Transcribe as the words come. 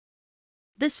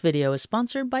This video is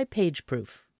sponsored by PageProof.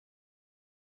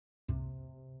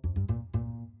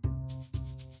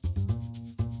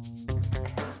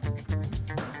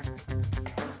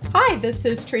 Hi, this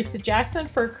is Teresa Jackson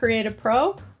for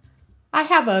CreativePro. I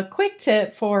have a quick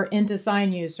tip for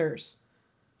InDesign users.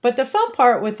 But the fun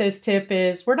part with this tip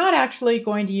is we're not actually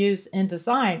going to use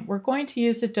InDesign. We're going to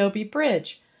use Adobe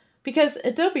Bridge because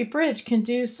Adobe Bridge can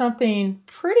do something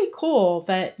pretty cool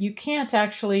that you can't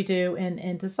actually do in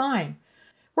InDesign.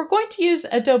 We're going to use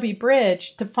Adobe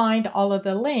Bridge to find all of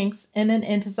the links in an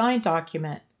InDesign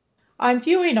document. I'm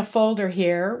viewing a folder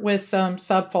here with some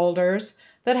subfolders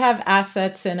that have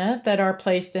assets in it that are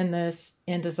placed in this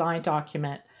InDesign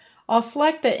document. I'll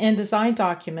select the InDesign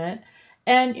document,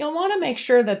 and you'll want to make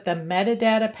sure that the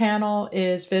metadata panel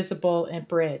is visible in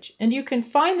Bridge. And you can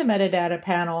find the metadata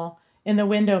panel in the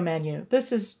window menu.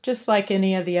 This is just like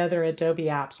any of the other Adobe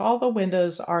apps. All the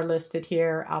windows are listed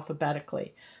here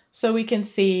alphabetically, so we can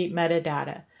see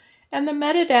metadata. And the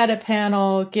metadata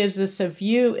panel gives us a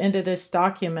view into this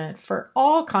document for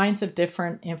all kinds of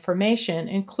different information,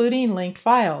 including linked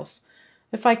files.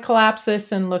 If I collapse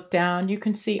this and look down, you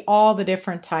can see all the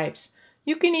different types.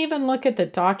 You can even look at the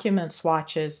document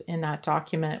swatches in that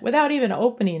document without even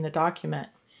opening the document.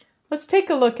 Let's take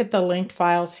a look at the linked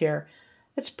files here.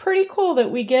 It's pretty cool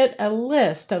that we get a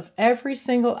list of every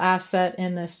single asset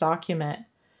in this document.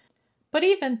 But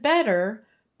even better,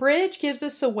 Bridge gives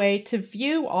us a way to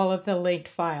view all of the linked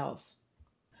files.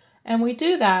 And we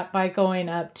do that by going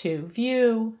up to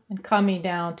View and coming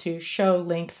down to Show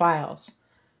Linked Files.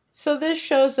 So this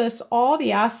shows us all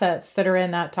the assets that are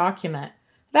in that document.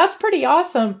 That's pretty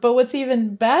awesome, but what's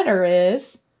even better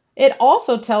is it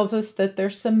also tells us that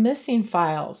there's some missing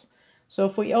files. So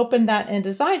if we open that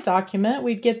InDesign document,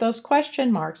 we'd get those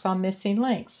question marks on missing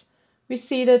links. We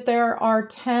see that there are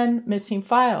 10 missing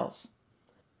files.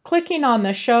 Clicking on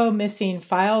the Show Missing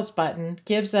Files button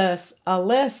gives us a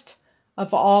list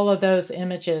of all of those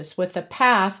images with the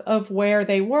path of where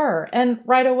they were. And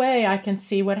right away, I can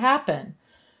see what happened.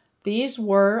 These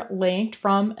were linked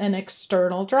from an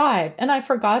external drive, and I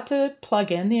forgot to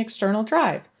plug in the external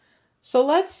drive. So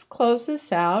let's close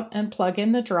this out and plug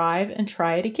in the drive and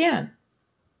try it again.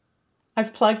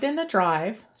 I've plugged in the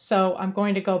drive, so I'm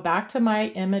going to go back to my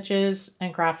Images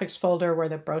and Graphics folder where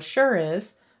the brochure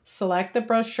is, select the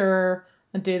brochure,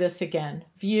 and do this again.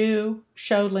 View,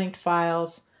 Show Linked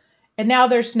Files, and now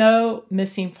there's no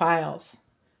missing files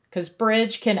because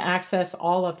Bridge can access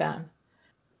all of them.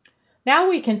 Now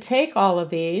we can take all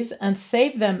of these and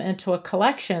save them into a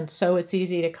collection so it's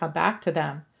easy to come back to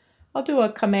them. I'll do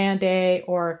a Command A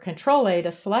or Control A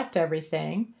to select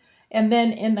everything. And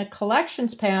then in the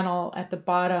Collections panel at the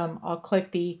bottom, I'll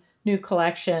click the New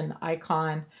Collection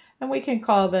icon. And we can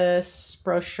call this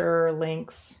Brochure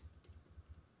Links.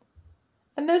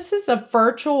 And this is a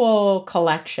virtual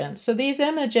collection. So these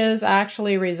images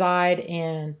actually reside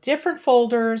in different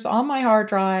folders on my hard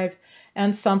drive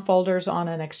and some folders on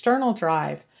an external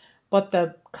drive. But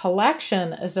the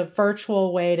collection is a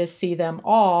virtual way to see them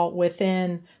all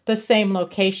within the same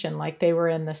location, like they were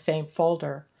in the same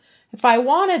folder. If I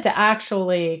wanted to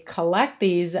actually collect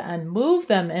these and move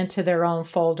them into their own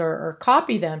folder or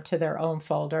copy them to their own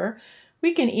folder,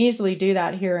 we can easily do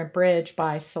that here in Bridge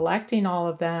by selecting all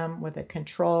of them with a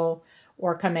Control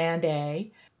or Command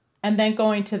A, and then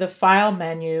going to the File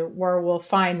menu where we'll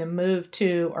find the Move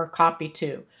To or Copy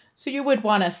To. So you would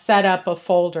want to set up a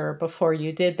folder before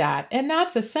you did that. And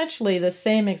that's essentially the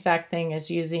same exact thing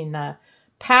as using the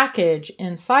package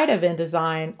inside of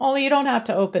InDesign, only you don't have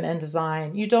to open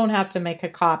InDesign. You don't have to make a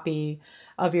copy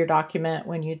of your document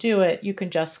when you do it. You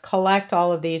can just collect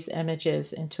all of these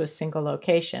images into a single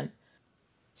location.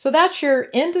 So that's your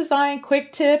InDesign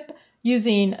quick tip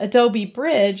using Adobe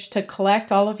Bridge to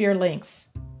collect all of your links.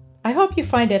 I hope you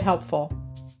find it helpful.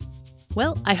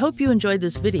 Well, I hope you enjoyed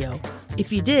this video.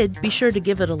 If you did, be sure to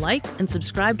give it a like and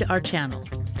subscribe to our channel.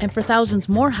 And for thousands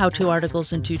more how-to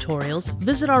articles and tutorials,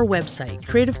 visit our website,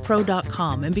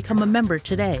 creativepro.com, and become a member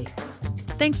today.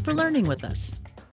 Thanks for learning with us.